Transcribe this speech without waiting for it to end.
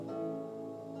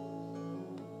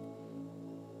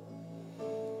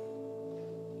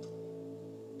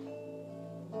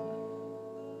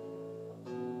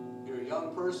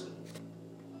person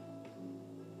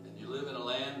and you live in a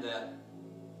land that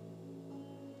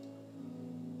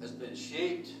has been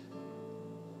shaped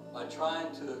by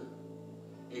trying to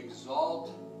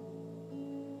exalt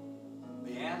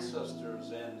the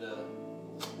ancestors and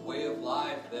way of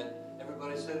life that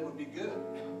everybody said would be good.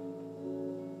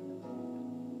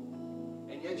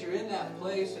 And yet you're in that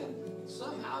place and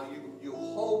somehow you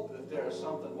hope that there is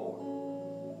something more.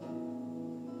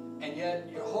 And yet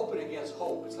you're hoping against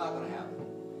hope. It's not going to happen.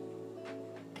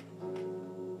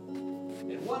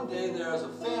 And one day there's a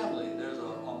family. There's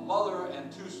a mother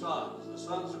and two sons. The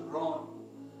sons are grown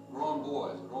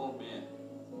boys, grown men.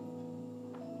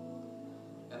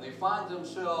 And they find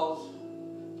themselves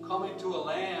coming to a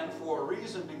land for a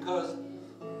reason, because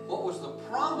what was the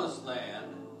promised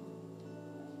land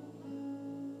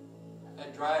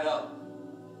had dried up.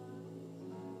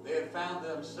 They had found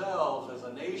themselves as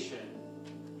a nation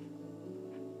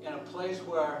in a place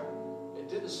where it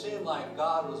didn't seem like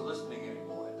God was listening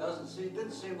anymore. It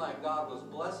didn't seem like God was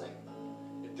blessing.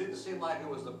 It didn't seem like it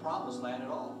was the promised land at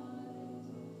all.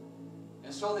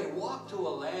 And so they walked to a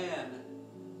land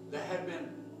that had been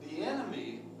the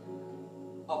enemy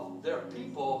of their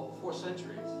people for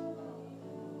centuries.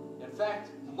 In fact,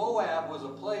 Moab was a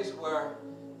place where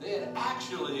they had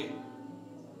actually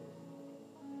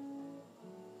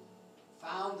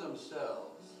found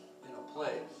themselves in a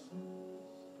place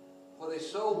where they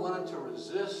so wanted to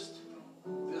resist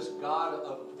this God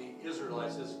of the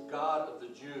Israelites, this God of the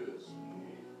Jews,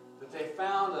 that they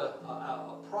found a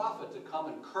prophet to come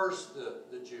and curse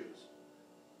the Jews.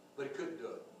 But he couldn't do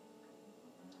it.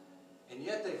 And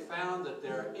yet they found that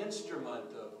their instrument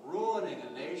of ruining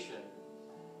a nation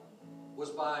was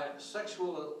by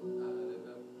sexual,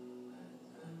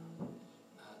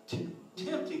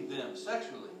 tempting them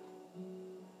sexually,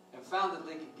 and found that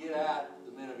they could get at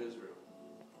the men of Israel.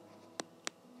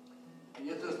 And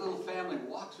yet this little family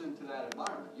walks into that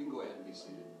environment. You can go ahead and be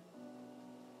seated.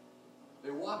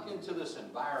 They walk into this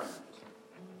environment.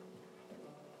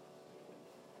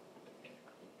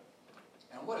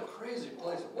 And what a crazy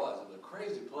place it was. It was a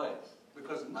crazy place.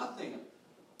 Because nothing,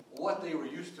 what they were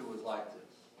used to was like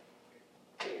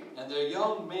this. And their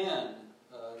young men,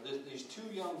 these two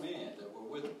young men that were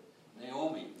with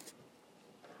Naomi,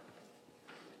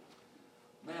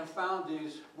 man, found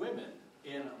these women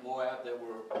in Moab that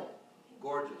were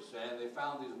gorgeous. And they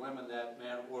found these women that,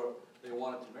 man, they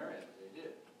wanted to marry them. They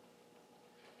did.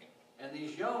 And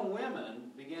these young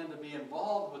women began to be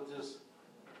involved with this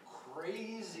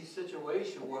crazy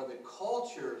situation where the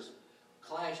cultures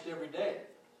clashed every day.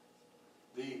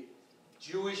 The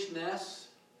Jewishness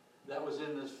that was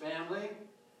in this family,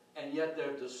 and yet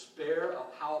their despair of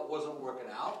how it wasn't working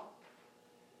out.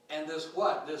 And this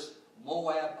what? This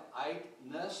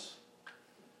Moabiteness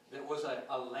that was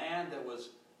a land that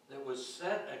was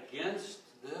set against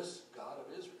this God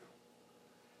of Israel.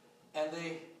 And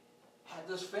they had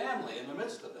this family in the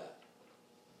midst of that.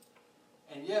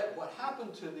 And yet what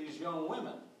happened to these young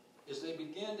women is they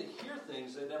began to hear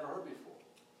things they'd never heard before.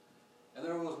 And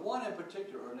there was one in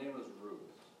particular, her name was Ruth.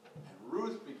 And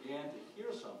Ruth began to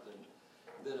hear something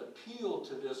that appealed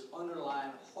to this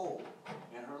underlying hope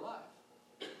in her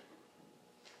life.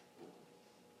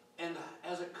 And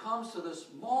as it comes to this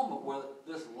moment where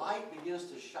this light begins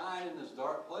to shine in this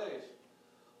dark place,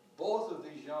 both of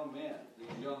these young men,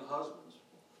 these young husbands,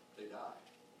 they die.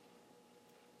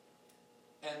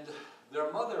 And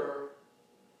their mother,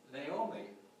 Naomi,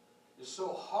 is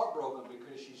so heartbroken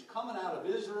because she's coming out of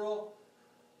Israel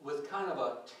with kind of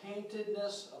a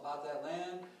taintedness about that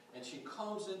land, and she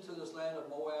comes into this land of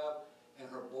Moab, and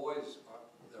her boys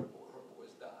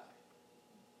die.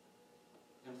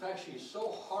 In fact, she's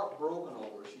so heartbroken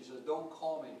over it, she says, "Don't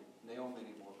call me Naomi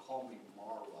anymore, call me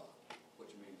Mara,"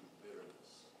 which means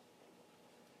bitterness.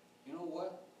 You know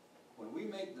what? When we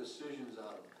make decisions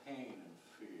out of pain and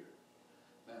fear,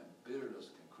 man, bitterness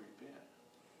can creep in.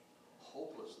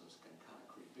 Hopelessness can kind of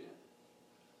creep in.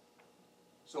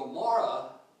 So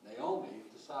Mara, Naomi,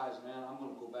 decides, man, I'm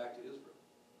going to go back to Israel.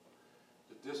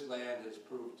 That this land has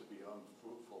proved to be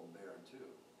unfruitful and barren too.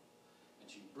 And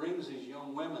she brings these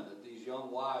young women, these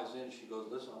young wives in. She goes,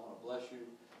 listen, I want to bless you.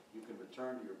 You can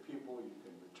return to your people. You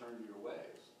can return to your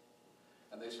ways.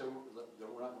 And they say,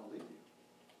 we're not going to leave you.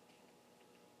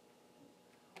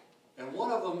 And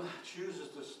one of them chooses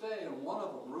to stay, and one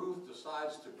of them, Ruth,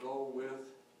 decides to go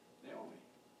with Naomi.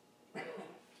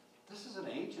 This is an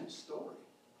ancient story.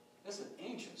 It's an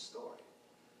ancient story,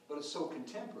 but it's so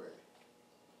contemporary.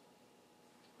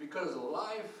 Because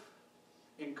life,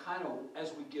 in kind of,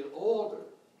 as we get older,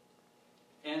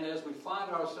 and as we find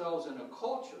ourselves in a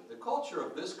culture, the culture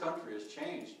of this country has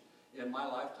changed in my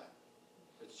lifetime.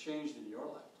 It it's changed in your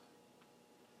lifetime.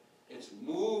 It's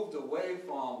moved away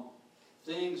from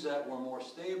things that were more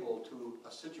stable to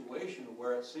a situation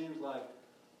where it seems like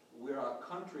we're a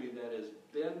country that is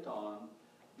bent on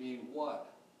being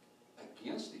what?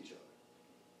 Against each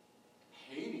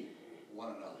other. Hating one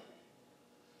another.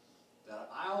 That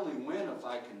I only win if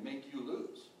I can make you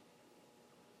lose.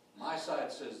 My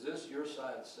side says this, your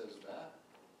side says that.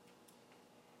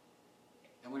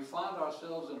 And we find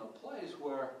ourselves in a place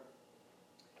where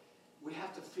we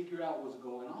have to figure out what's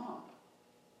going on.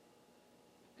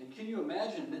 And can you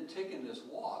imagine taking this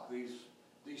walk,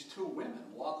 these two women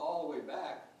walk all the way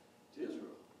back to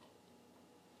Israel.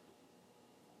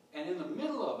 And in the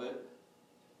middle of it,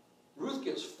 Ruth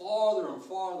gets farther and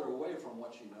farther away from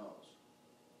what she knows.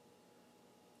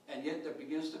 And yet there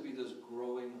begins to be this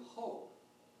growing hope.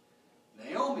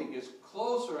 Naomi gets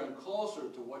closer and closer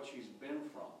to what she's been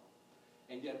from.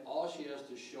 And yet all she has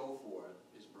to show for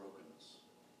it is brokenness.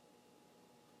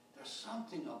 There's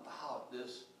something about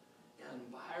this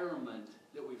environment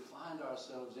that we find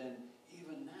ourselves in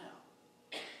even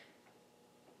now.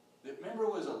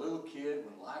 Remember as a little kid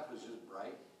when life was just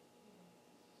bright?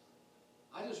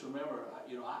 I just remember,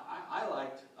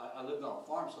 I lived on a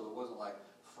farm, so there wasn't like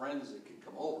friends that could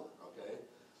come over, okay?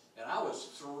 And I was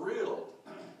thrilled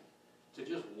to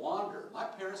just wander. My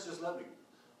parents just let me,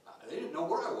 they didn't know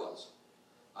where I was.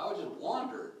 I would just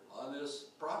wander on this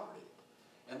property.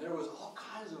 And there was all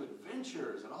kinds of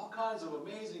adventures and all kinds of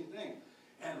amazing things.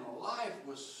 And life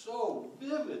was so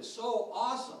vivid, so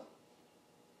awesome.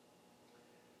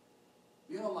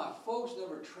 You know, my folks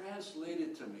never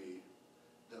translated to me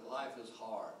that life is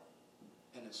hard.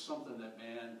 And it's something that,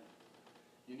 man,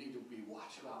 you need to be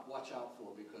watch out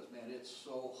for, because, man, it's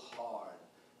so hard.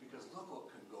 Because look what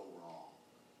can go wrong.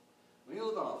 When you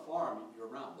live on a farm, you're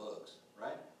around bugs,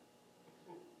 right?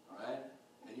 All right?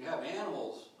 And you have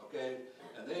animals, okay?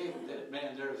 And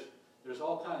man, there's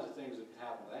all kinds of things that can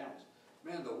happen with animals.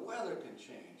 Man, the weather can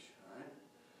change, all right?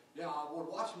 Yeah, I would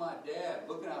watch my dad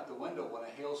looking out the window when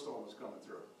a hailstorm was coming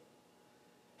through.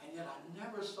 And yet I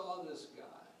never saw this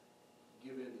guy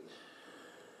give in to it.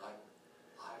 Like,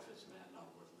 life is, man, not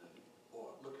worth living.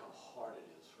 Or look how hard it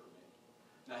is for me.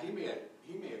 Now, he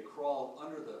may have crawled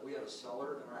under we had a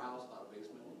cellar in our house, not a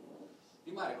basement.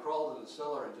 He might have crawled in the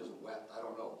cellar and just wept. I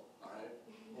don't know, all right?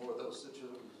 Or those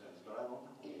situations, but I don't know.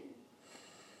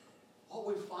 What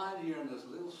we find here in this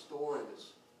little story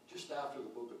that's just after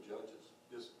the book of Judges,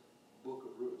 this book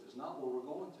of Ruth, is not where we're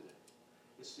going today.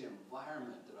 It's the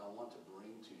environment that I want to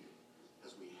bring to you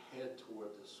as we head toward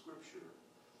this scripture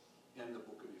in the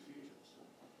book of Ephesians.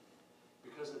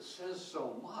 Because it says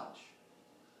so much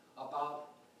about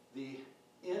the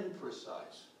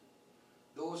imprecise,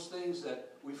 those things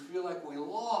that we feel like we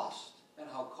lost and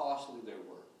how costly they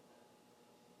were.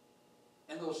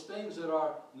 And those things that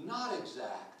are not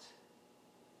exact.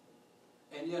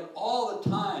 And yet all the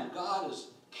time, God is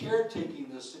caretaking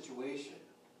this situation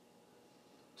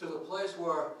to the place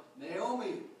where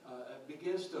Naomi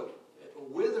begins to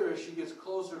wither as she gets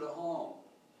closer to home.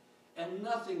 And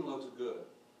nothing looks good.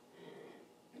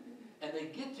 And they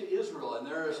get to Israel, and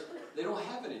they don't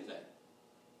have anything.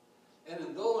 And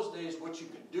in those days, what you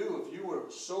could do, if you were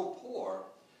so poor,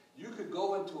 you could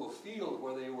go into a field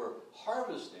where they were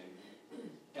harvesting,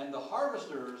 and the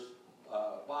harvesters,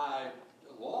 by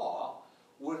law,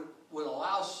 would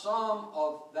allow some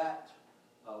of that,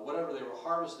 whatever they were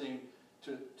harvesting,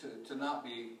 to not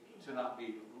be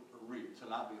reaped, to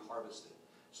not be harvested,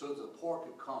 so that the poor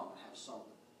could come and have something.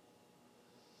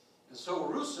 And so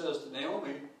Ruth says to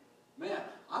Naomi, man,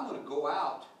 I'm going to go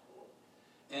out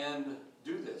and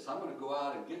do this. I'm going to go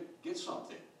out and get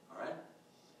something, all right?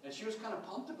 And she was kind of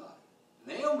pumped about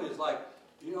it. Naomi is like,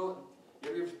 you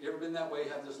ever been that way,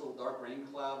 have this little dark rain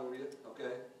cloud over you,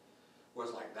 okay? Where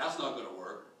it's like, that's not going to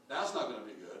work. That's not going to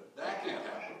be good. That can't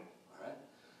happen, all right?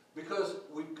 Because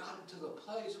we've gotten to the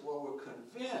place where we're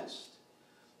convinced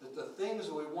that the things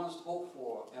that we once hoped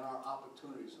for and our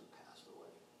opportunities have passed away.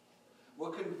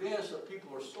 We're convinced that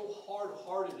people are so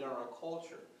hard-hearted in our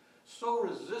culture, so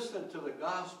resistant to the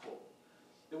gospel,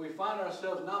 that we find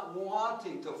ourselves not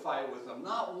wanting to fight with them,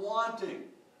 not wanting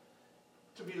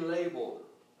to be labeled,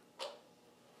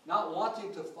 not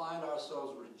wanting to find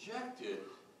ourselves rejected,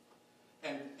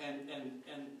 and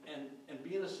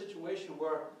be in a situation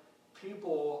where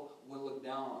people will look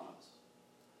down on us.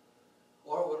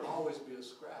 Or it would always be a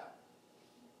scrap.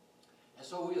 And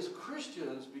so we as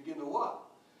Christians begin to what?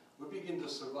 We begin to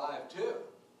survive too.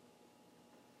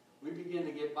 We begin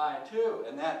to get by too.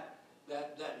 And that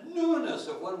newness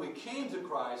of when we came to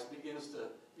Christ begins to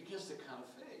kind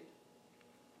of fade.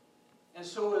 And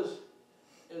so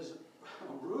as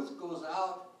Ruth goes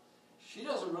out, she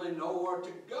doesn't really know where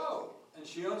to go. And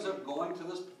she ends up going to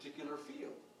this particular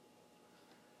field.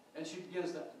 And she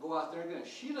begins to go out there again.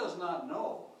 She does not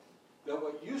know that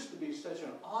what used to be such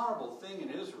an honorable thing in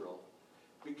Israel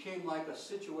became like a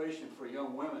situation for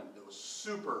young women that was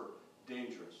super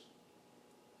dangerous.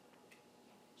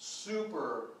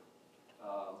 Super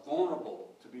vulnerable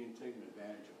to being taken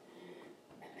advantage of.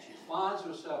 And she finds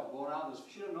herself going out in this,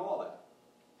 she didn't know all that.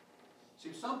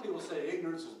 See, some people say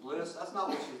ignorance is bliss. That's not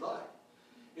what she's like.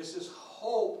 It's this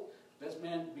hope that's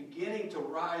beginning to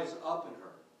rise up in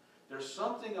her. There's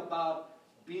something about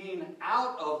being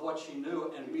out of what she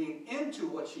knew and being into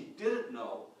what she didn't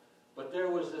know, but there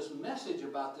was this message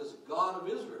about this God of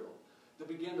Israel that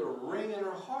began to ring in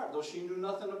her heart, though she knew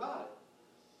nothing about it.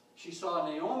 She saw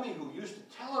Naomi, who used to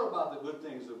tell her about the good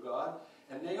things of God,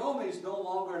 and Naomi is no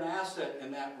longer an asset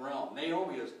in that realm.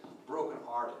 Naomi is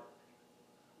brokenhearted.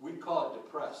 We'd call it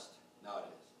depressed nowadays.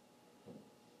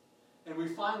 And we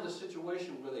find the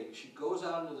situation where she goes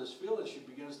out into this field and she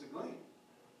begins to glean.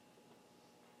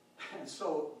 And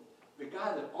so the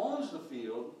guy that owns the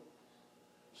field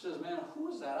says, man,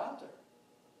 who is that out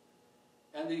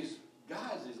there? And these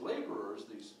guys, these laborers,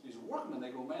 these workmen, they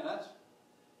go, man, that's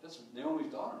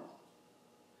Naomi's daughter-in-law.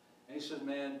 And he says,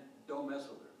 man, don't mess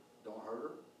with her. Don't hurt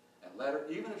her. And let her,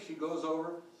 even if she goes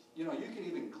over, you know, you can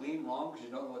even glean wrong because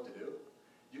you don't know what to do.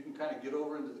 You can kind of get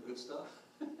over into the good stuff.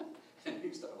 And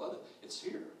he's like, well, it's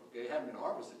here. Okay, haven't been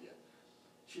harvested yet.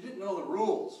 She didn't know the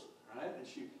rules, right? And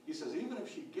he says, even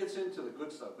if she gets into the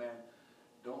good stuff, man,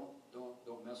 don't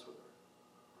mess with her.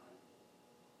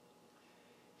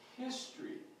 Right?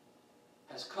 History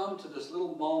has come to this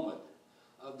little moment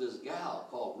of this gal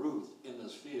called Ruth in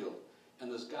this field,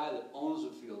 and this guy that owns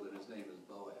the field, and his name is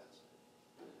Boaz.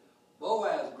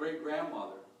 Boaz's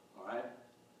great-grandmother, all right,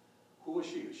 who was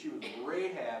she? She was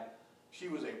Rahab. She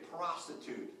was a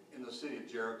prostitute in the city of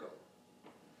Jericho.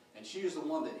 And she is the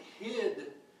one that hid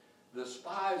the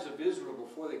spies of Israel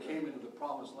before they came into the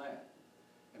promised land.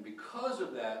 And because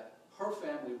of that, her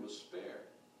family was spared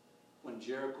when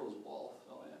Jericho's wall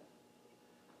fell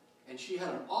in. And she had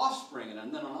an offspring,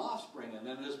 and then an offspring, and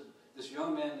then this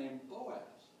young man named Boaz.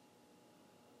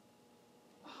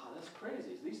 Wow, that's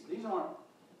crazy. These aren't,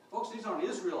 folks, these aren't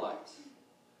Israelites.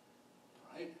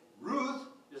 Right? Ruth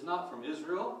is not from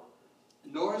Israel,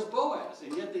 nor is Boaz.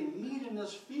 And yet they meet in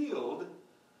this field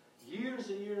years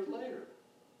and years later.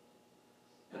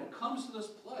 And it comes to this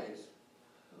place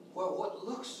where what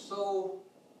looks so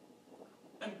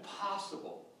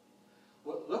impossible,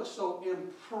 what looks so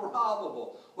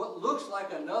improbable, what looks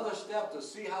like another step to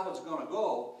see how it's going to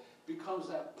go, becomes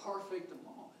that perfect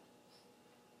moment.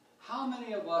 How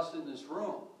many of us in this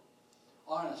room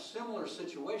are in a similar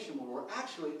situation where we're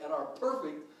actually at our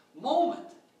perfect moment?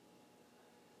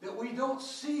 That we don't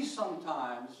see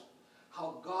sometimes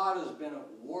how God has been at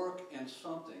work in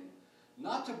something,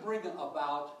 not to bring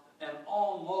about an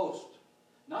almost,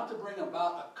 not to bring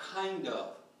about a kind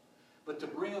of, but to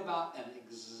bring about an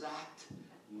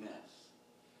exactness,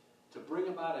 to bring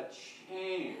about a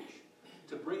change,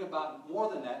 to bring about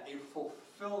more than that, a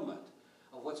fulfillment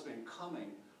of what's been coming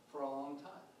for a long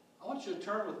time. I want you to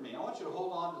turn with me. I want you to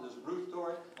hold on to this Ruth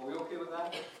story. Are we okay with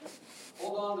that?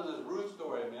 Hold on to this Ruth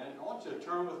story, man. I want you to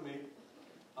turn with me.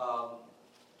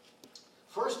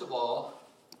 First of all,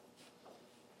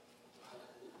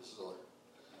 this is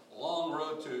a long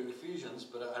road to Ephesians,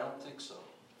 but I don't think so.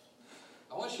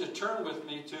 I want you to turn with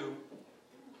me to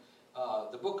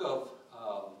the book of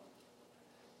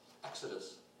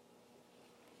Exodus.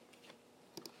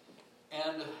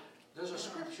 And there's a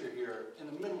scripture here in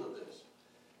the middle of this.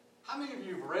 How many of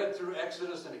you have read through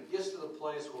Exodus and it gets to the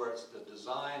place where it's the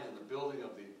design and the building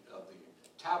of the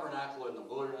tabernacle in the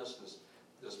wilderness,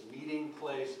 this meeting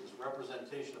place, this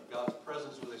representation of God's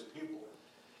presence with his people.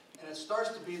 And it starts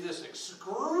to be this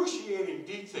excruciating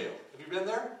detail. Have you been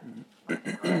there?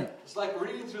 Right? It's like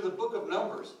reading through the book of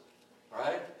Numbers,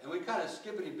 right? And we kind of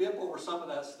skippity-bip over some of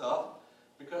that stuff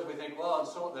because we think, well,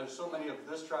 there's so many of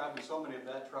this tribe and so many of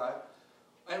that tribe.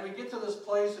 And we get to this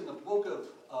place in the book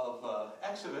of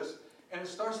Exodus, and it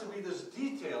starts to be this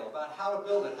detail about how to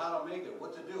build it, how to make it,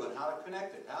 what to do it, how to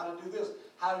connect it, how to do this,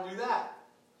 how to do that.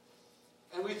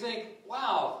 And we think,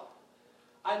 wow,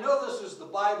 I know this is the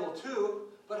Bible too,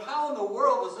 but how in the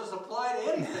world does this apply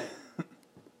to anything?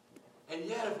 And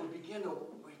yet if we begin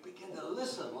to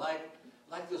listen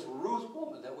like this Ruth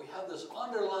woman, that we have this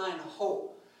underlying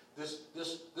hope, this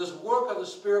work of the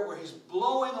Spirit where he's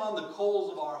blowing on the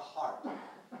coals of our heart,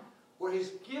 where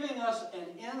he's giving us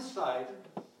an insight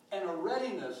and a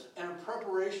readiness and a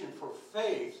preparation for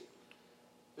faith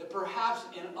that perhaps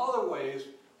in other ways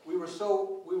we were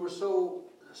so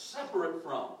separate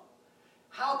from.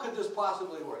 How could this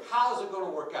possibly work? How is it going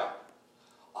to work out?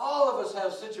 All of us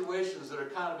have situations that are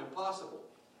kind of impossible.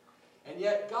 And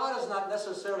yet God is not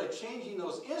necessarily changing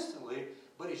those instantly,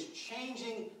 but He's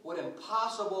changing what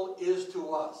impossible is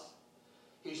to us.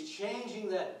 He's changing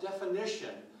that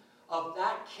definition of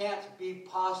that can't be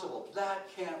possible, that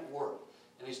can't work.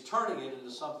 And He's turning it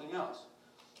into something else.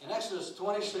 In Exodus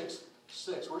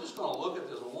 26:6, we're just going to look at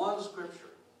this one scripture.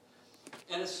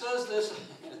 And it says this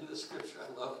in this scripture,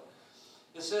 I love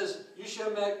it. It says, you shall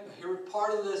make, here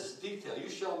part of this detail, you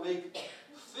shall make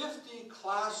 50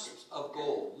 clasps of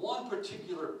gold, one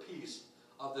particular piece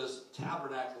of this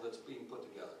tabernacle that's being put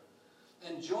together.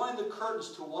 And join the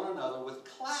curtains to one another with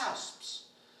clasps,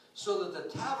 so that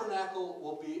the tabernacle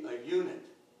will be a unit.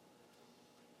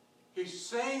 He's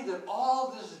saying that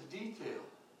all this detail,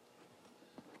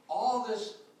 all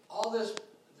this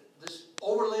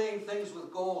overlaying things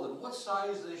with gold, and what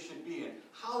size they should be, and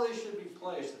how they should be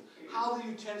placed, and how the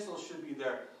utensils should be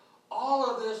there, all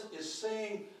of this is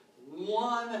saying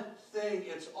one thing.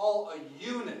 It's all a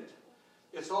unit.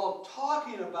 It's all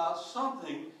talking about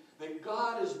something that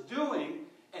God is doing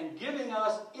and giving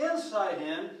us insight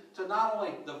in to not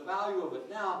only the value of it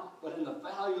now, but in the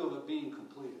value of it being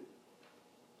completed.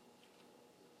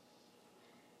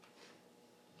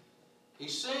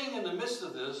 He's saying in the midst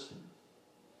of this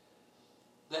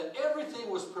that everything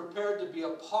was prepared to be a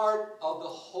part of the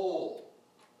whole.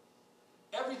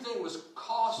 Everything was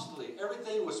costly.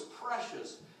 Everything was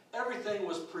precious. Everything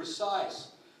was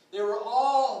precise. They were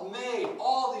all made,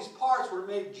 all these parts were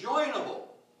made joinable.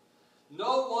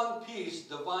 No one piece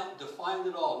defined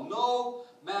it all. No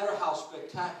matter how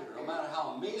spectacular, no matter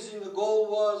how amazing the gold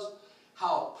was,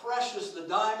 how precious the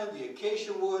diamond, the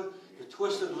acacia wood, the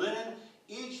twisted linen,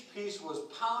 each piece was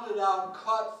pounded out,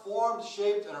 cut, formed,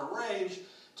 shaped, and arranged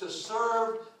to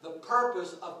serve the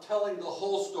purpose of telling the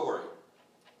whole story.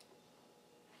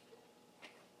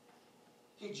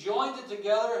 He joined it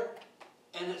together,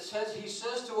 and it says, He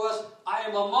says to us, I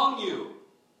am among you.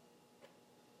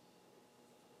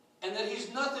 And that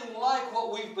He's nothing like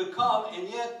what we've become, and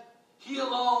yet He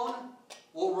alone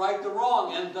will right the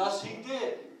wrong, and thus He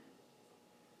did.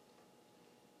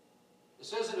 It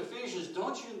says in Ephesians,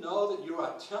 don't you know that you're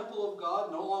a temple of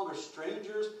God, no longer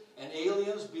strangers and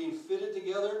aliens being fitted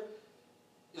together,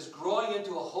 is growing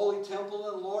into a holy temple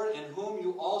in the Lord, in whom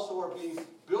you also are being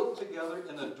built together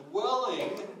in the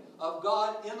dwelling of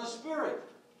God in the Spirit.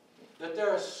 That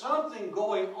there is something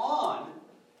going on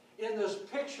in this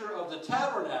picture of the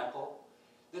tabernacle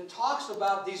that talks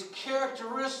about these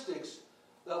characteristics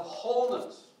of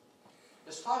wholeness.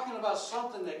 It's talking about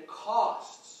something that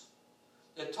costs.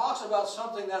 It talks about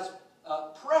something that's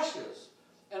precious,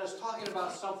 and it's talking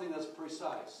about something that's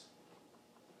precise.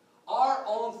 Our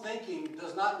own thinking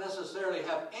does not necessarily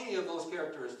have any of those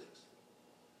characteristics.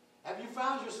 Have you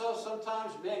found yourself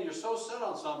sometimes, man, you're so set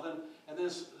on something, and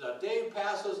then a day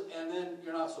passes, and then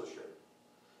you're not so sure.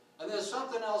 And then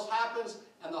something else happens,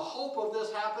 and the hope of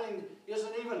this happening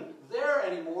isn't even there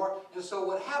anymore. And so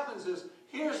what happens is,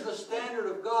 here's the standard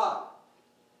of God.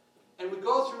 And we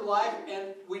go through life,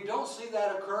 and we don't see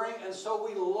that occurring, and so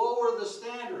we lower the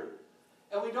standard.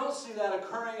 And we don't see that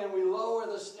occurring, and we lower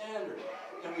the standard.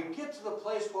 And we get to the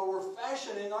place where we're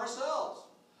fashioning ourselves.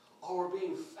 Or we're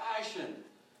being fashioned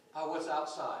by what's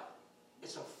outside.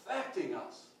 It's affecting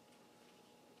us.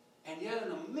 And yet in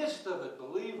the midst of it,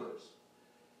 believers,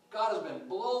 God has been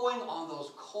blowing on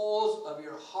those coals of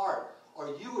your heart,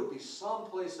 or you would be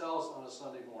someplace else on a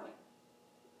Sunday morning.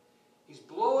 He's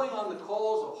blowing on the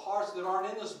coals of hearts that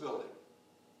aren't in this building.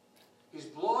 He's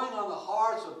blowing on the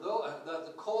hearts of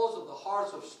the coals of the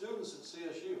hearts of students at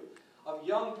CSU, of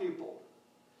young people.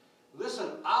 Listen,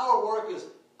 our work is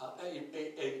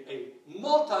a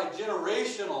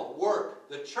multi-generational work.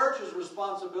 The church's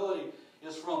responsibility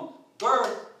is from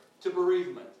birth to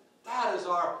bereavement. That is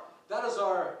our what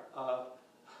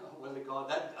do they call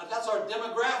it? That's our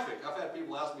demographic. I've had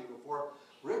people ask me before,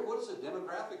 Rick, what is the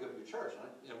demographic of your church?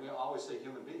 And we always say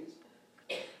human beings.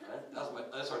 Right?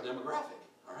 That's our demographic.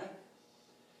 All right?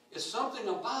 It's something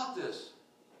about this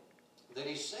that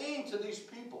he's saying to these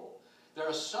people. There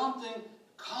is something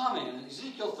coming. In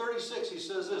Ezekiel 36, he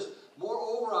says this,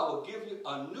 moreover, I will give you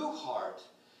a new heart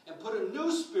and put a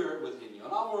new spirit within you.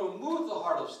 And I will remove the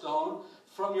heart of stone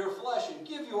from your flesh and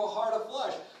give you a heart of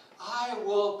flesh. I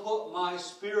will put my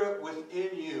spirit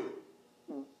within you.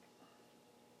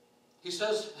 He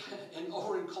says,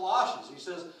 over in Colossians, he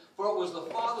says, for it was the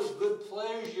Father's good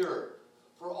pleasure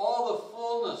for all the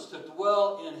fullness to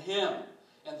dwell in him,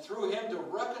 and through him to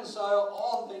reconcile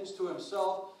all things to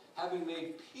himself, having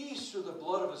made peace through the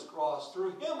blood of his cross.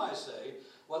 Through him, I say,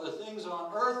 whether things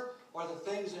on earth or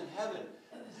the things in heaven.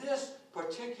 This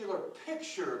particular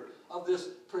picture of this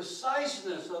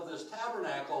preciseness of this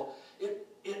tabernacle,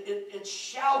 it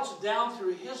shouts down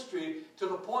through history to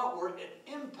the point where it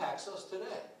impacts us today.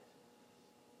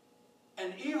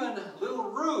 And even little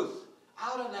Ruth,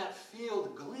 out in that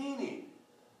field gleaning,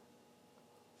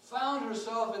 found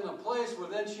herself in a place where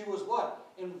then she was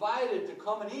what? Invited to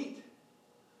come and eat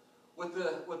with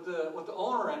the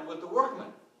owner and with the workmen.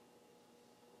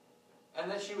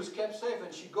 And then she was kept safe.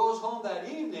 And she goes home that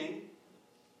evening,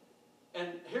 and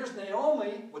here's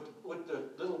Naomi with the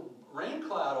little rain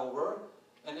cloud over her.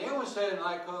 And Naomi said,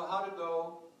 like, how'd it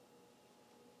go?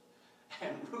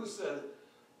 And Ruth said,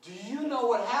 do you know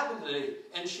what happened today?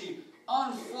 And she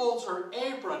unfolds her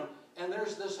apron, and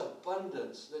there's this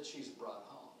abundance that she's brought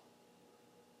home.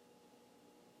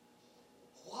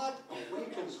 What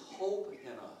awakens hope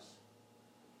in us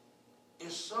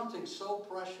is something so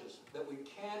precious that we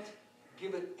can't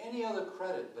give it any other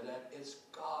credit but that it's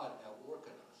God at work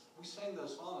in us. We sang the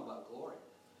song about glory.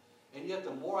 And yet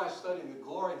the more I study the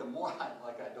glory, the more I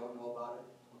don't know about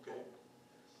it. Okay?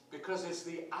 Because it's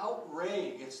the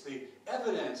outraying, it's the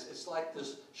evidence, it's like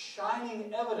this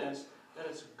shining evidence that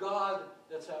it's God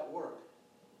that's at work.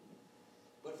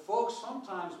 But folks,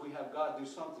 sometimes we have God do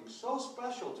something so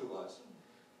special to us,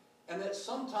 and that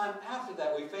sometime after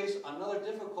that we face another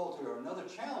difficulty or another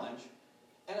challenge,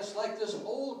 and it's like this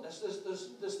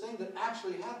thing that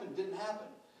actually happened didn't happen.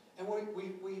 And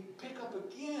we pick up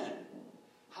again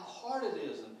how hard it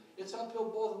is, and it's uphill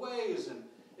both ways, and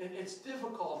it's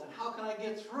difficult, and how can I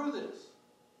get through this?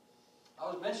 I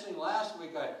was mentioning last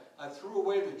week I threw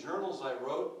away the journals I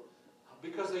wrote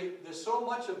because there's so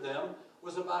much of them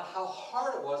was about how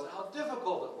hard it was and how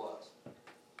difficult it was.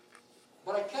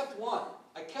 But I kept one.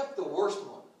 I kept the worst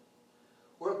one,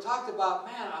 where it talked about,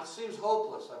 man, it seems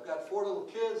hopeless. I've got 4 little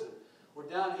kids, and we're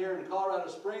down here in Colorado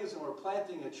Springs, and we're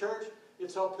planting a church.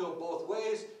 It's uphill both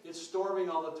ways. It's storming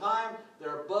all the time. There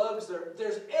are bugs.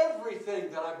 There's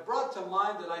everything that I brought to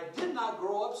mind that I did not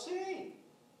grow up seeing.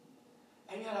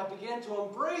 And yet I began to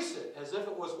embrace it as if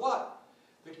it was what?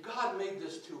 That God made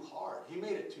this too hard. He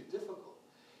made it too difficult.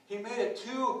 He made it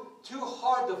too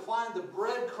hard to find the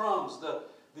breadcrumbs. The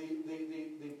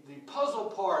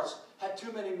puzzle parts had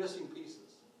too many missing pieces.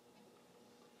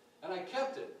 And I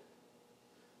kept it.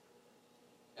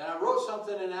 And I wrote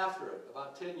something in after it,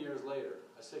 about 10 years later.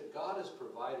 I said, God has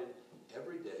provided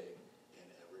every day in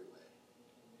every way.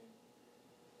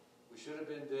 We should have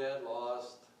been dead,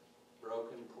 lost,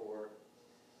 broken, poor.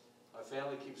 My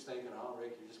family keeps thinking, oh,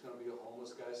 Rick, you're just going to be a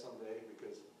homeless guy someday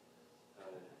because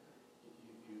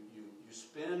you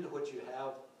spend what you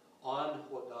have on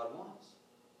what God wants.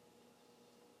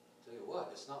 I'll tell you what,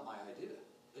 it's not my idea.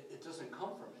 It doesn't come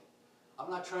from me.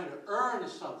 I'm not trying to earn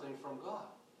something from God.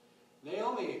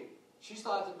 Naomi, she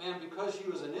thought that, man, because she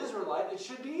was an Israelite, it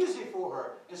should be easy for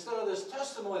her, instead of this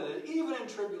testimony that even in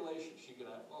tribulation she could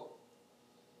have hope.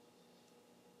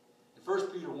 In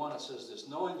 1 Peter 1 it says this,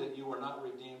 knowing that you were not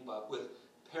redeemed with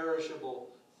perishable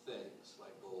things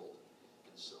like gold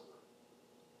and silver,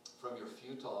 from your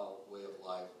futile way of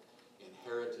life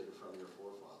inherited from your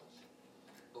forefathers,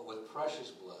 but with precious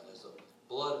blood, as the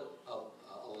blood of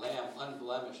a lamb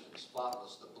unblemished and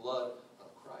spotless, the blood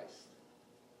of Christ.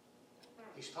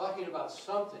 He's talking about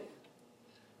something,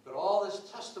 but all this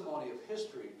testimony of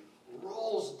history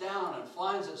rolls down and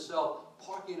finds itself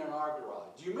parking in our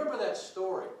garage. Do you remember that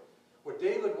story where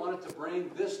David wanted to bring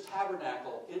this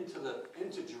tabernacle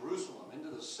into Jerusalem, into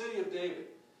the city of David?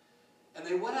 And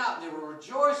they went out and they were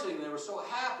rejoicing, and they were so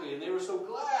happy, and they were so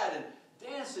glad, and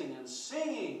dancing and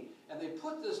singing, and they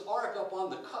put this ark up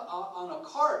on a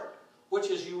cart, which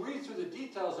as you read through the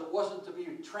details, it wasn't to be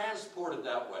transported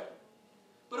that way.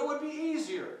 But it would be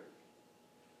easier.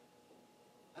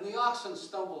 And the oxen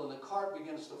stumble, and the cart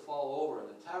begins to fall over, and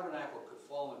the tabernacle could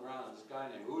fall on the ground. And this guy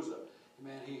named Uzzah,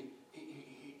 man, he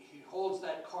holds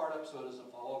that cart up so it doesn't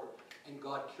fall over, and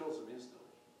God kills him instantly.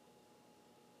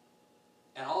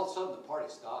 And all of a sudden, the party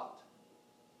stopped.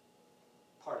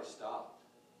 Party stopped.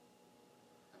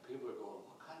 And people are going,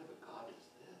 what kind of a God is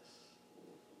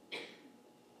this?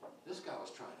 This guy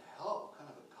was trying to help. What kind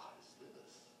of a God is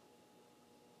this?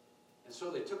 And so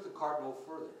they took the cart no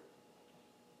further.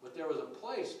 But there was a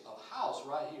place, a house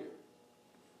right here.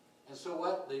 And so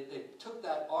what? They took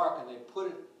that ark and they put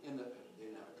it in the, they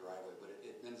didn't have a driveway, but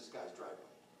in this guy's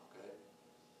driveway. Okay?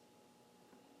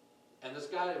 And this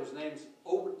guy, his name's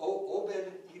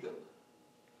Obed-Edom.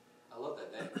 I love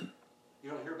that name. You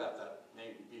don't hear about that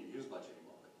name being used much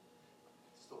anymore, but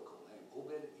it's still a cool name.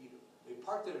 Obed-Edom. They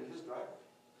parked it in his driveway,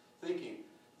 thinking,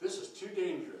 this is too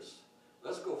dangerous.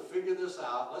 Let's go figure this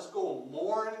out. Let's go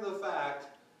mourn the fact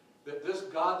that this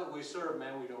God that we serve,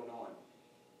 man, we don't know him.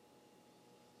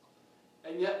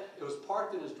 And yet, it was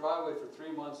parked in his driveway for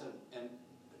 3 months, and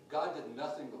God did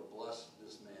nothing but bless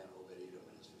this man, Obed-Edom,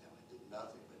 and his family. Did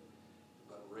nothing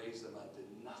but raise them up. Did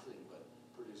nothing but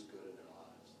produce good in their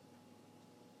lives.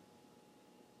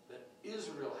 That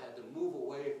Israel had to move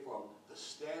away from the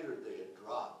standard they had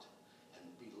dropped and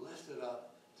be lifted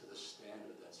up to the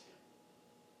standard that's Him.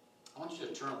 I want you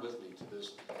to turn with me to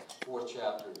this 4th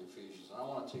chapter of Ephesians, and I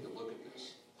want to take a look at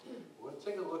this. We're going to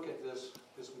take a look at this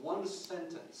one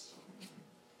sentence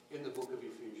in the book of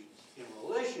Ephesians in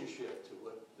relationship to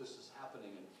what this is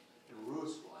happening in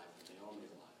Ruth's life and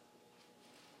Naomi's life.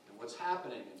 And what's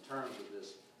happening in terms of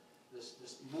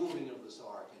this moving of this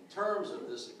ark, in terms of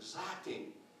this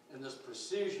exacting and this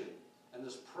precision and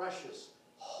this precious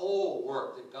whole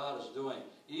work that God is doing,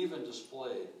 even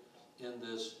displayed in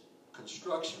this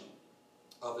construction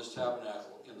of His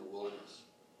tabernacle in the wilderness.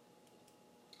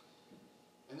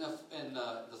 In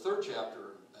the 3rd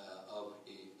chapter of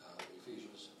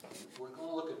Ephesians, we're going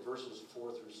to look at verses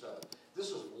 4 through 7. This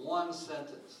is one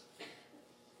sentence.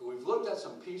 We've looked at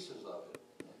some pieces of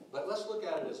it, but let's look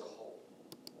at it as a whole.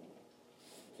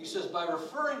 He says, by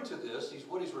referring to this,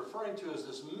 what he's referring to is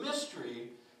this mystery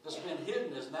that's been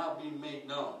hidden is now being made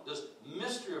known. This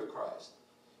mystery of Christ.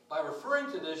 By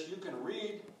referring to this, you can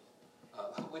read,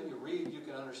 when you read, you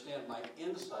can understand my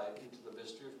insight into the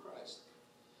mystery of Christ,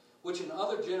 which in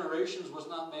other generations was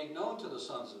not made known to the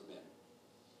sons of men,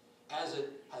 as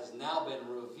it has now been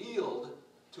revealed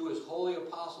to His holy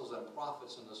apostles and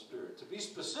prophets in the Spirit. To be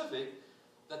specific,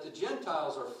 that the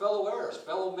Gentiles are fellow heirs,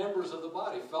 fellow members of the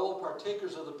body, fellow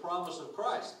partakers of the promise of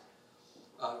Christ,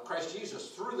 Christ Jesus,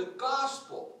 through the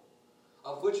gospel,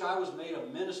 of which I was made a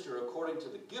minister according to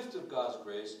the gift of God's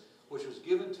grace, which was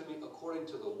given to me according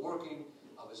to the working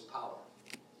of His power.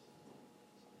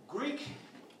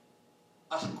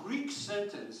 A Greek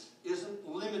sentence isn't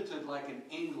limited like an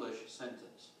English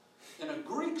sentence. In a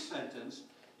Greek sentence,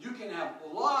 you can have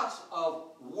lots of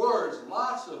words,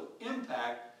 lots of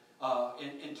impact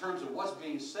in terms of what's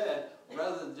being said,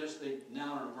 rather than just the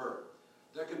noun and verb.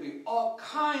 There can be all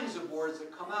kinds of words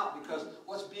that come out, because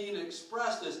what's being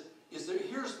expressed is that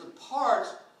here's the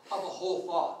parts of a whole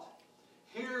thought.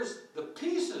 Here's the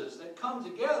pieces that come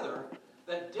together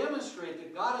that demonstrate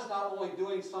that God is not only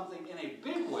doing something in a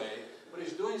big way, but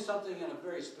He's doing something in a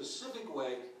very specific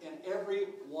way in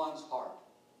everyone's heart.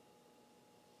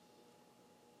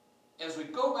 As we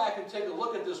go back and take a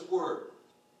look at this word,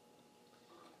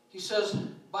 he says,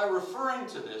 by referring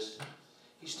to this,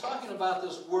 he's talking about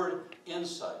this word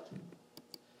insight.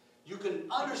 You can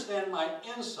understand my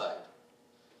insight.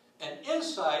 And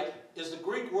insight is the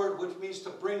Greek word which means to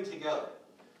bring together.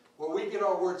 Where we get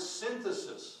our word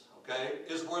synthesis, okay,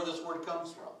 is where this word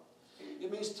comes from.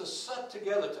 It means to set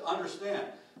together, to understand.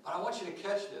 But I want you to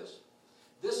catch this.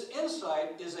 This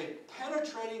insight is a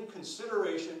penetrating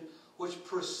consideration which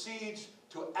proceeds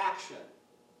to action.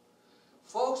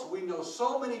 Folks, we know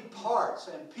so many parts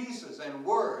and pieces and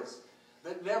words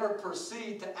that never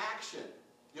proceed to action.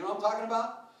 You know what I'm talking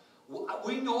about?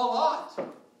 We know a lot.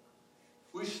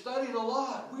 We've studied a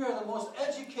lot. We are the most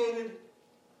educated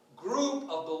group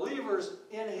of believers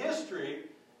in history,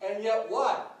 and yet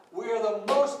what? We are the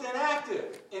most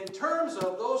inactive in terms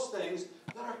of those things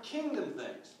that are kingdom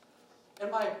things.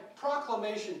 And my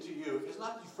proclamation to you is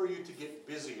not for you to get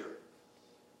busier,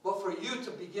 but for you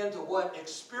to begin to what?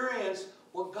 Experience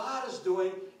what God is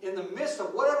doing in the midst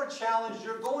of whatever challenge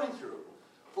you're going through.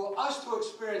 For us to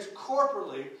experience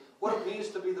corporately what it means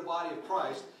to be the body of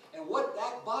Christ, and what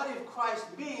that body of Christ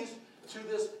means to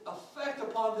this effect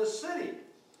upon this city.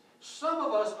 Some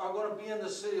of us are going to be in the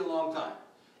city a long time.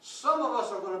 Some of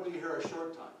us are going to be here a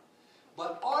short time.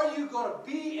 But are you going to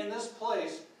be in this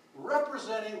place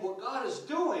representing what God is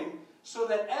doing, so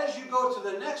that as you go to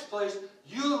the next place,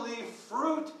 you leave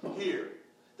fruit here?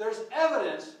 There's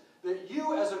evidence that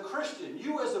you as a Christian,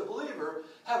 you as a believer,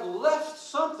 have left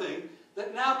something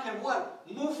that now can what?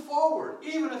 Move forward,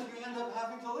 even if you end up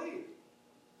having to leave.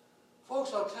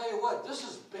 Folks, I'll tell you what, this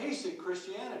is basic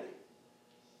Christianity.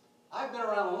 I've been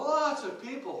around lots of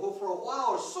people who for a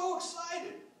while are so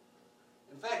excited.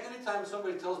 In fact, anytime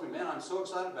somebody tells me, man, I'm so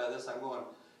excited about this, I'm going,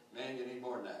 man, you need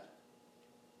more than that.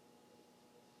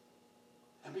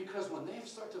 And because when they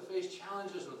start to face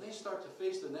challenges, when they start to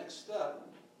face the next step,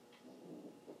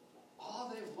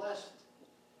 all they've left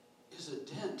is a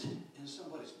dent in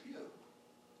somebody's pew.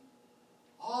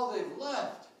 All they've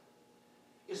left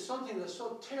is something that's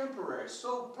so temporary,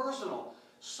 so personal,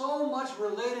 so much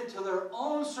related to their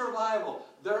own survival,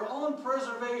 their own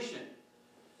preservation,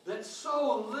 that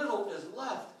so little is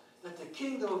left that the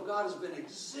kingdom of God has been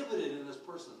exhibited in this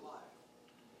person's life.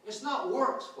 It's not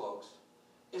works, folks.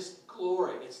 It's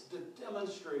glory. It's the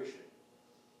demonstration.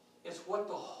 It's what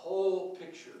the whole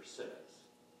picture says.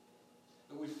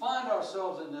 And we find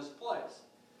ourselves in this place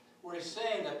where he's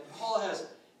saying that Paul has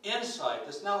insight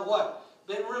that's now what?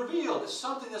 Been revealed. It's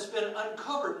something that's been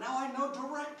uncovered. Now I know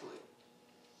directly.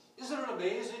 Isn't it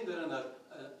amazing that in the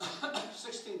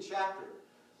 16th chapter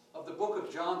of the book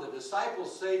of John, the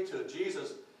disciples say to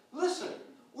Jesus, listen,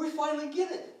 we finally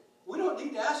get it. We don't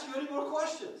need to ask you any more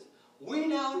questions. We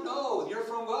now know you're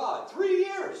from God. 3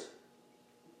 years.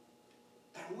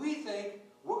 And we think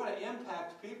we're going to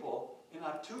impact people in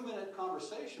a 2-minute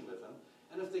conversation with them.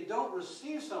 And if they don't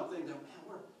receive something, then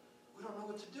man, we don't know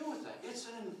what to do with that. It's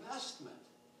an investment.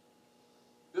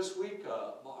 This week,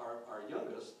 our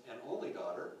youngest and only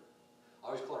daughter, I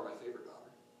always call her my favorite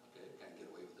daughter. Okay, can't get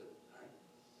away with it.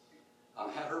 All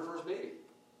right. Had her first baby.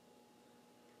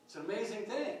 It's an amazing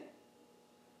thing.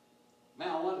 Man,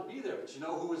 I wanted to be there, but you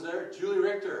know who was there? Julie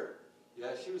Richter.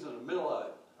 Yeah, she was in the middle of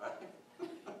it. Right?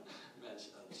 Man,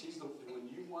 she's when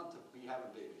you want to be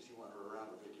having babies, you want her around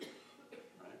with you.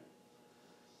 Right?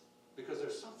 Because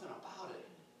there's something about it.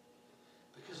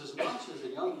 Because as much as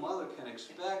a young mother can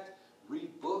expect, read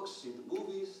books, see the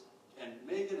movies, and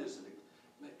Megan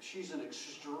she's an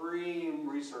extreme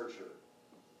researcher.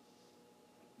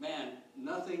 Man,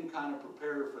 nothing kind of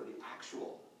prepared her for the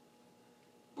actual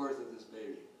birth of this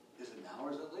baby. Is it now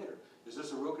or is it later? Is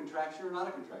this a real contraction or not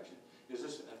a contraction? Is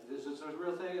this a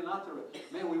real thing or not the real?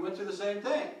 Man, we went through the same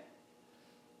thing.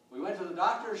 We went to the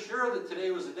doctor, sure that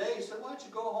today was the day. He said, why don't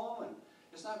you go home and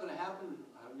it's not going to happen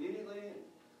immediately. And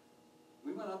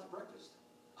we went out to breakfast.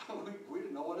 we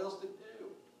didn't know what else to do.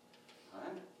 All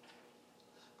right?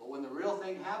 But when the real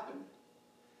thing happened,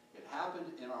 it happened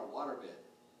in our waterbed.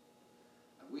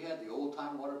 And we had the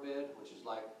old-time waterbed, which is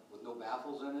like with no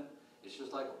baffles in it. It's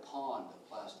just like a pond of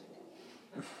plastic.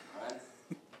 All right?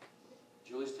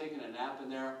 Julie's taking a nap in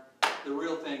there. The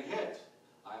real thing hit.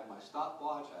 I have my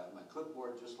stopwatch. I have my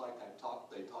clipboard, just like they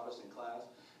taught us in class.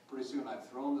 Pretty soon I've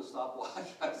thrown the stopwatch.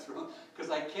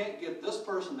 Because I can't get this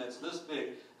person that's this big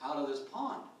out of this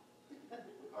pond.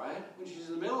 All right? When she's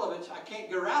in the middle of it, I can't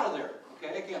get her out of there.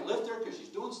 Okay? I can't lift her because she's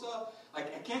doing stuff. I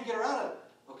can't get her out of it.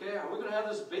 Okay? Are we going to have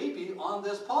this baby on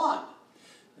this pond?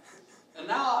 And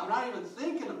now I'm not even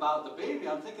thinking about the baby.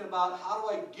 I'm thinking about how do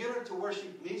I get her to where she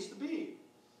needs to be.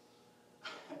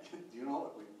 Do you know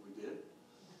what we did?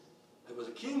 It was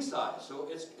a king size. So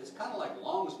it's kind of like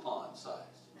Long's Pond size.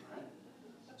 Right?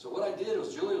 So what I did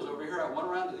was Julie was over here. I went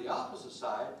around to the opposite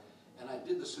side and I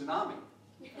did the tsunami.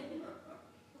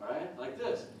 Right? Like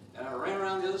this. And I ran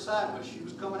around the other side. When she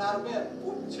was coming out of bed,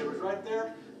 she was right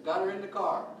there. Got her in the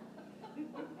car.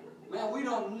 Man, we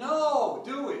don't know,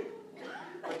 do we?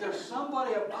 But there's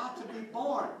somebody about to be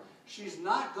born. She's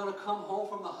not going to come home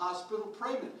from the hospital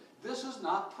pregnant. This is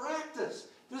not practice.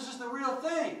 This is the real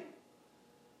thing.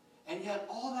 And yet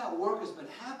all that work has been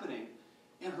happening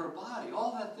in her body.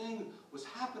 All that thing was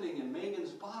happening in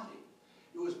Megan's body.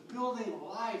 It was building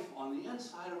life on the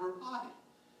inside of her body.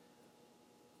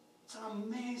 It's an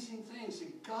amazing thing. See,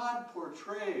 God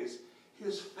portrays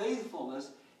His faithfulness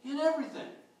in everything.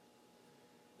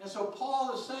 And so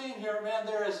Paul is saying here, man,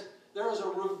 there is a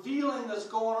revealing that's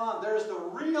going on. There's the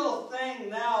real thing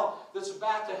now that's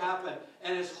about to happen,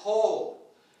 and it's whole.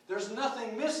 There's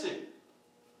nothing missing.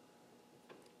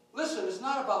 Listen, it's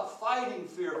not about fighting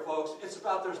fear, folks. It's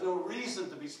about there's no reason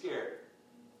to be scared.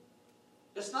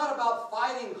 It's not about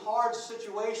fighting hard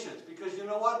situations, because you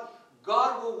know what?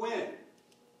 God will win.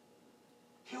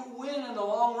 He'll win in the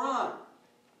long run.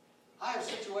 I have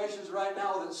situations right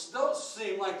now that don't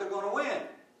seem like they're going to win.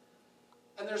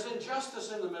 And there's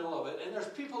injustice in the middle of it. And there's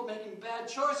people making bad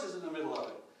choices in the middle of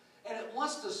it. And it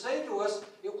wants to say to us,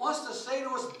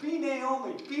 be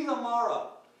Naomi, be the Mara.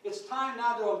 It's time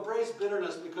now to embrace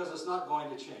bitterness because it's not going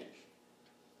to change.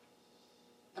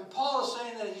 And Paul is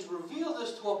saying that he's revealed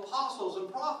this to apostles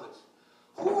and prophets.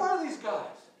 Who are these guys?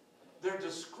 They're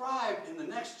described in the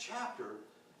next chapter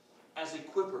as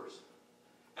equippers,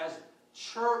 as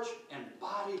church and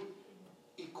body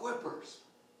equippers.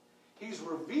 He's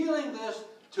revealing this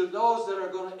to those that are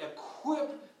going to equip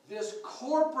this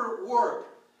corporate work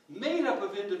made up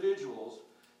of individuals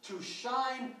to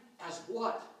shine as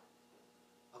what?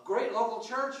 A great local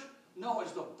church? No,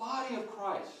 it's the body of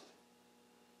Christ.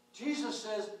 Jesus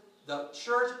says the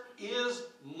church is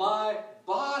my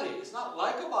body. It's not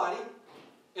like a body.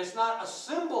 It's not a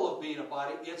symbol of being a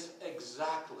body. It's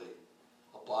exactly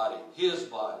a body, His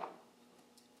body.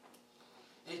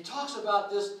 And he talks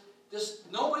about this,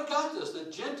 nobody got this. The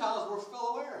Gentiles were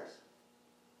fellow heirs.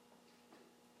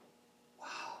 Wow.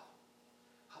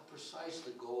 How precise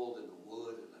the gold and the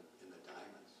wood and the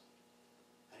diamonds.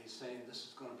 And he's saying this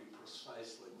is going to be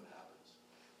precisely what happens.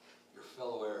 Your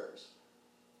fellow heirs.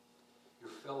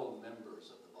 fellow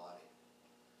members of the body.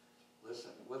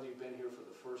 Listen, whether you've been here for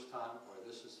the first time or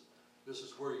this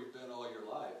is where you've been all your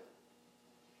life,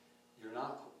 you're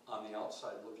not on the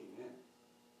outside looking in.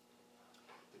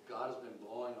 That God has been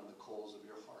blowing on the coals of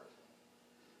your heart.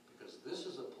 Because this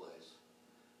is a place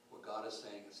where God is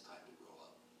saying it's time to grow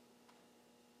up.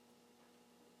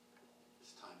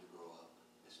 It's time to grow up.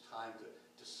 It's time to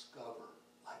discover,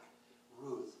 like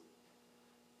Ruth,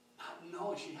 not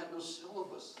knowing, she had no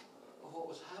syllabus of what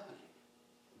was happening.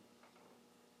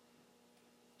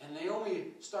 And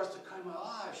Naomi starts to come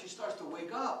alive. She starts to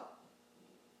wake up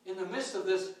in the midst of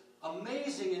this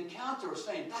amazing encounter,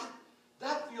 saying,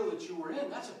 that field that you were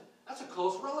in, that's a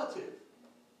close relative.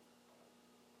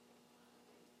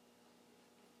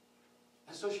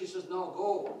 And so she says, no,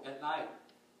 go at night.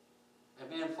 And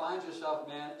man, find yourself,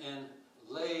 man, and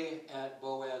lay at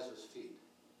Boaz's feet.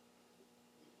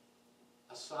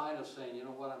 A sign of saying, you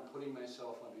know what, I'm putting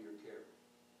myself under your care.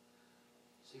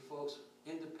 See, folks,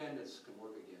 independence can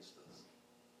work against us.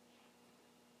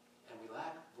 And we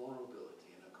lack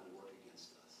vulnerability, and it can work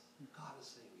against us. God is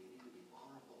saying you need to be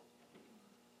vulnerable.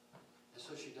 And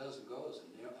so she does and goes,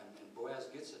 and Boaz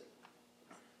gets it.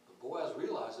 But Boaz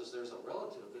realizes there's a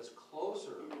relative that's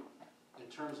closer in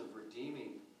terms of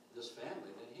redeeming this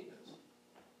family than he is.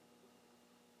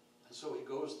 And so he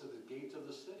goes to the gate of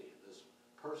the city. This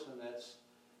person that's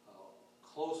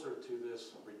closer to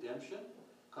this redemption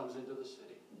comes into the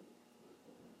city.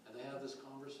 And they have this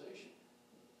conversation.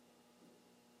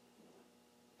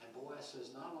 And Boaz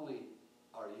says, not only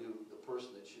are you the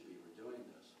person that should be doing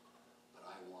this, but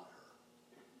I want her.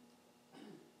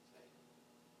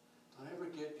 Don't ever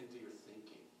get into your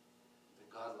thinking that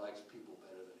God likes people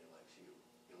better than he likes you.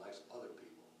 He likes other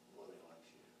people more than he likes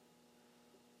you.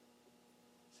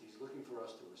 See, he's looking for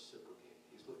us to reciprocate.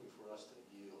 He's looking for us to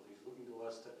yield. He's looking to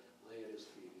us to lay at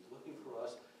his feet. He's looking for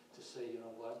us to say, you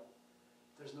know what?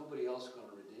 There's nobody else going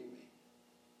to redeem me.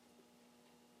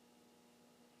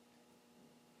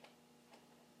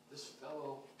 This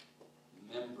fellow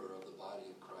member of the body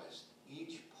of Christ,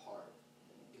 each part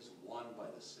is won by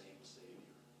the same Savior.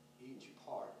 Each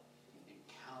part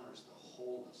encounters the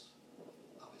wholeness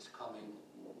of his coming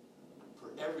for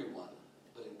everyone.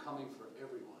 But in coming for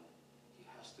everyone, he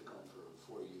has to come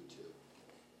for you too.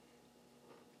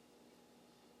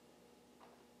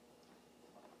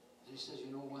 And he says,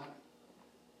 you know what?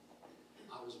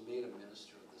 I was made a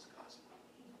minister of this gospel.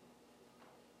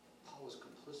 Paul was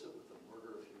complicit with the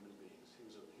murder of human beings. He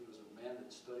was a man that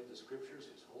studied the scriptures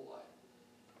his whole life.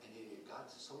 And he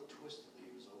got so twisted that he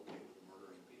was okay with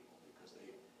murdering people because they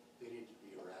needed to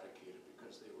be eradicated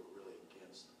because they were really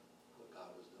against what God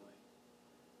was doing.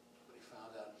 But he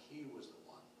found out he was the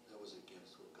one that was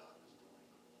against what God was doing.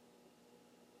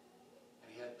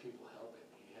 And he had people help him.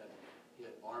 He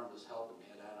had Barnabas help him. He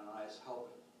had Ananias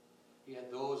help him. He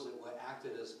had those that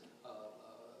acted as, I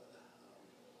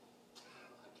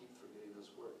keep forgetting this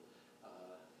word,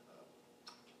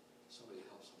 somebody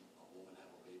helps a woman have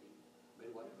a baby.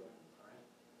 Midwife, all right?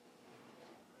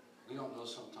 We don't know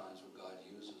sometimes what God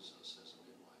uses us as a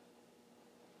midwife.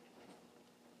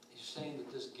 He's saying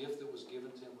that this gift that was given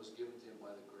to him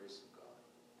by the grace of God.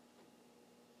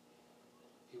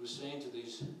 He was saying to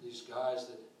these guys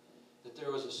that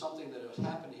there was something that had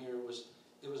happened here. It was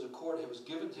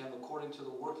given to him according to the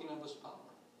working of his power.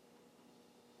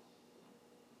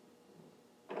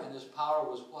 And this power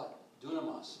was what?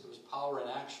 Dunamis. It was power in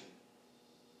action.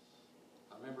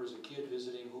 I remember as a kid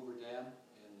visiting Hoover Dam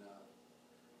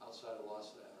outside of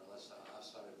Las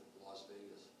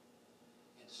Vegas.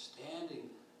 And standing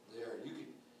there, you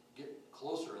could get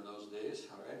closer in those days,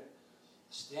 all right?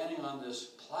 Standing on this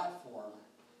platform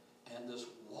and this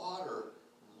water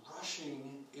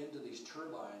rushing into these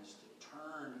turbines to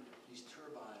turn these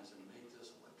turbines and make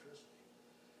this electricity.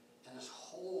 And this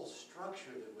whole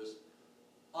structure that was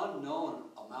unknown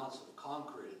amounts of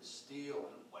concrete and steel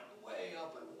and went way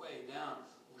up and way down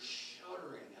was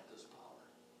shuddering at this power.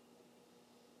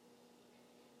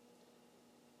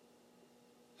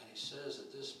 And he says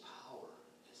that this power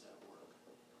is at work.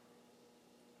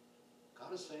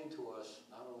 God is saying to us,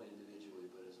 not only individually,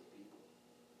 but as a people,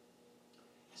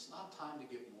 it's not time to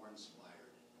get more inspired.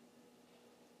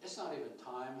 It's not even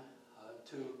time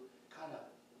to kind of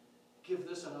give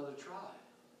this another try.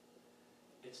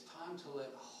 It's time to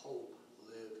let hope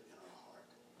live in our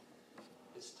heart.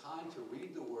 It's time to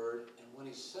read the Word, and when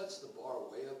he sets the bar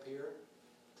way up here,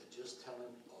 to just tell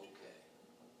him, okay.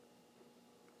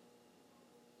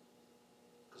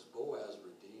 Because Boaz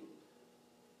redeemed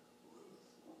Ruth.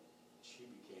 She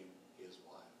became his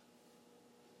wife.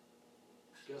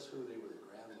 Guess who they were the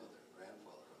grandfather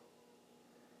of?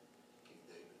 King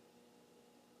David.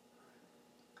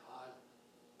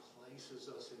 places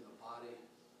us in the body,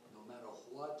 no matter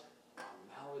what our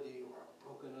malady or our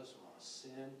brokenness or our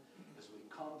sin, as we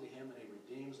come to Him and He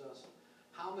redeems us.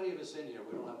 How many of us in here,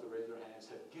 we don't have to raise our hands,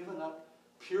 have given up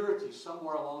purity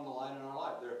somewhere along the line in our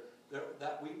life?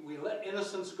 That we let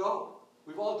innocence go.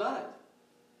 We've all done it.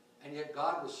 And yet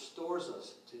God restores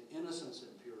us to innocence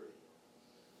and purity.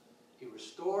 He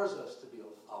restores us to be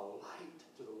a light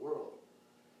to the world.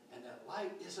 And that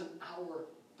light isn't our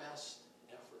best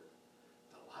effort.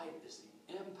 The light is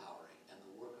the empowering and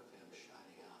the work of Him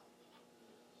shining out.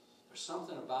 There's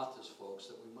something about this, folks,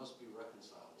 that we must be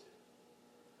reconciled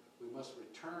to. We must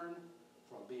return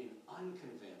from being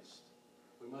unconvinced.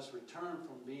 We must return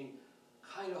from being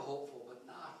kind of hopeful but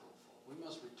not hopeful. We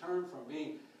must return from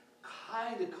being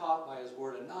kind of caught by His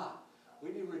Word and not. We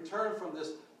need to return from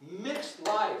this mixed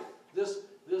life, this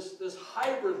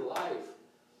hybrid life,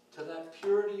 to that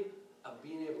purity of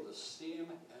being able to see Him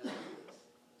as He is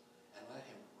and let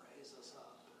Him raise us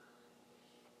up.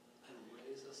 And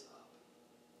raise us up.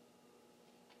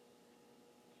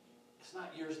 It's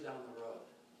not years down the road.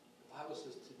 The Bible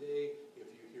says today, if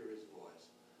you hear His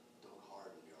voice, don't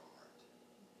harden your heart.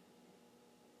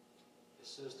 It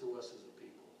says to us as a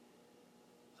people,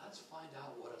 let's find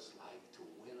out what it's like to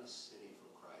win a city for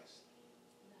Christ.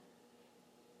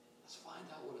 Let's find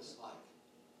out what it's like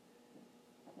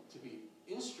to be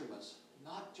instruments,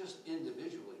 not just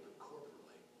individually, but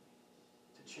corporately,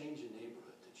 to change a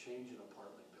neighborhood, to change an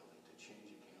apartment building, to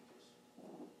change a campus.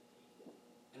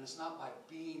 And it's not by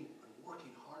being and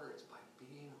working harder, it's by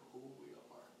being who we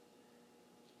are.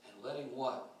 And letting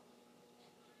what?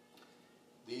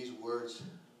 These words,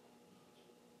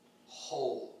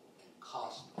 whole and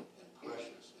costly and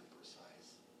precious and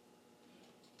precise,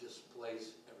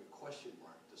 displace every question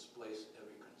mark, displace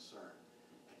every concern,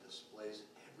 and displace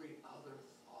every other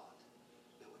thought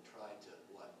that would try to,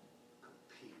 what?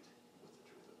 Compete with the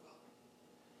truth of God.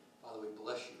 Father, we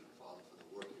bless you, Father, for the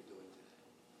work you're doing today.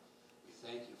 We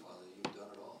thank you, Father, that you've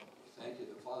done it all. We thank you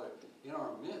that, Father, in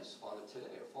our midst, Father,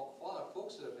 today, Father,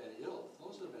 folks that have been ill,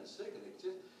 those that have been sick, and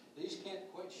they just can't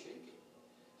quite shake it.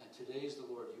 And today's the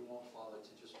Lord, you want, Father,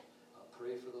 to just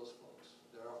pray for those folks.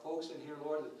 There are folks in here,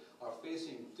 Lord, that are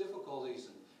facing difficulties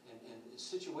and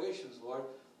situations, Lord,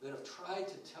 that have tried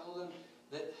to tell them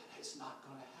that it's not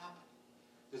going to happen.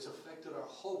 It's affected our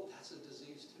hope. That's a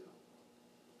disease too.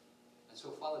 And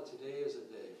so, Father, today is a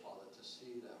day, Father, to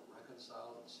see that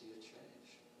reconciled and see it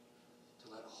change. To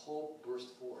let hope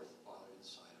burst forth, Father,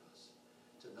 inside of us.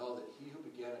 To know that He who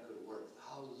began a good work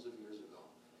thousands of years ago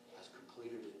has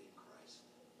completed it in Christ.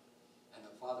 And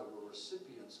that, Father, we're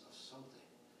recipients of something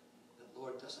that,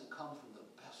 Lord, doesn't come from the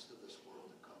best of this world.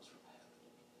 It comes from heaven.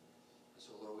 And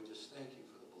so, Lord, we just thank you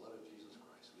for the blood of Jesus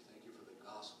Christ. We thank you for the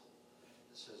gospel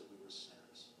that says we were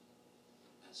sinners.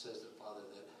 And says that, Father,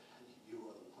 that you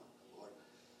are the one, Lord,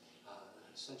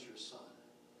 sent your Son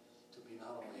to be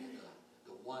not only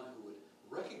the one who would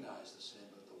recognize the sin,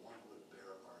 but the one who would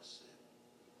bear our sin.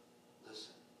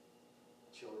 Listen,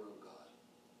 children of God,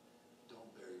 don't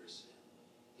bear your sin.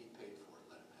 He paid for it.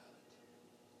 Let Him have it.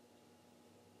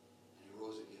 And He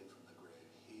rose again from the grave.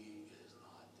 He is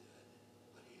not dead,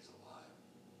 but He's alive.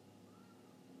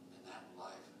 And that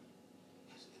life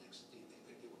is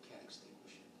inextinguishable. We can't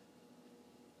extinguish it.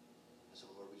 And so,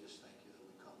 Lord, we just thank you that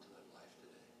we come to that life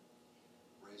today.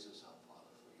 Raise us up,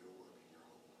 Father, for your work and your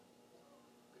hope.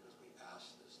 Because we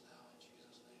ask this now in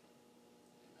Jesus' name.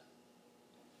 Amen.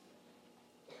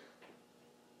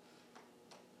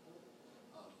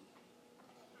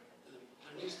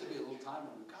 There needs to be a little time,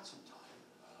 and we've got some time.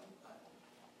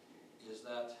 Is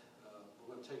that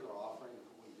we're going to take our offering, if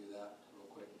we want to do that real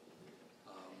quick.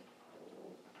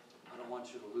 I don't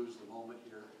want you to lose the moment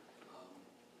here,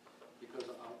 because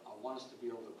I want us to be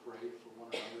able to pray for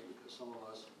one another, because some of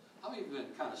us, how many of you have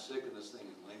been kind of sick and this thing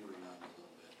is lingering on you a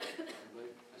little bit?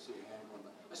 Anybody? I see a hand going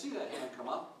back. I see that hand come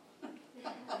up.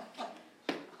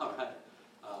 All right.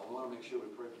 We want to make sure we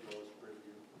pray for those, pray for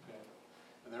you, okay?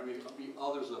 And there may be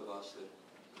others of us that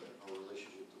are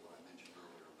relationship to what I mentioned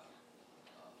earlier about,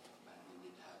 man, we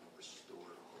need to have a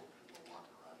restored hope. We're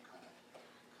walking around kind of,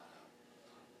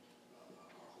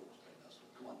 our hope's been messed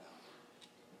with. Come on down.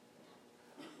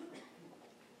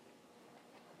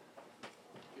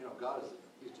 You know, God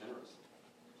He's generous.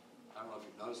 I don't know if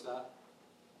you've noticed that.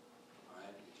 All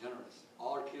right, He's generous.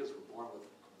 All our kids were born with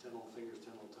 10 little fingers,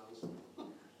 10 little toes.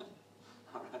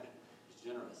 All right, He's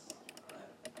generous. All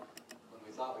right. When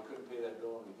we thought we couldn't pay that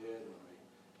bill, and we did, and when we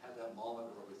had that moment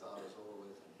where we thought it was over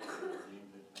with, and He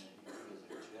redeemed it, man, He is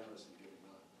a generous and giving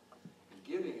God. And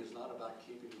giving is not about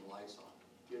keeping the lights on.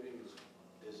 Giving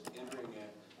is entering in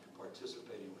and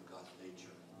participating with God's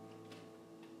nature.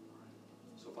 All right.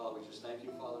 So, Father, we just thank you,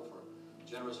 Father, for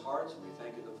generous hearts. And we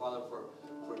thank you, the Father, for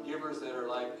givers that are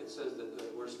like, it says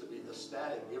that we're to be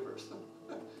ecstatic givers.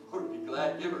 We're to be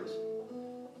glad givers.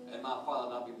 And my Father,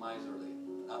 not be miserly.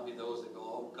 Not be those that go,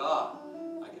 oh God,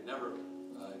 I could never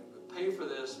pay for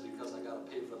this because I got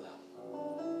to pay for that.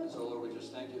 And so, Lord, we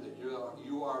just thank you that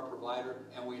you are a provider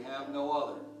and we have no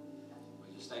other.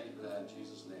 We just thank you for that in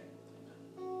Jesus' name.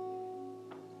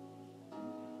 Amen.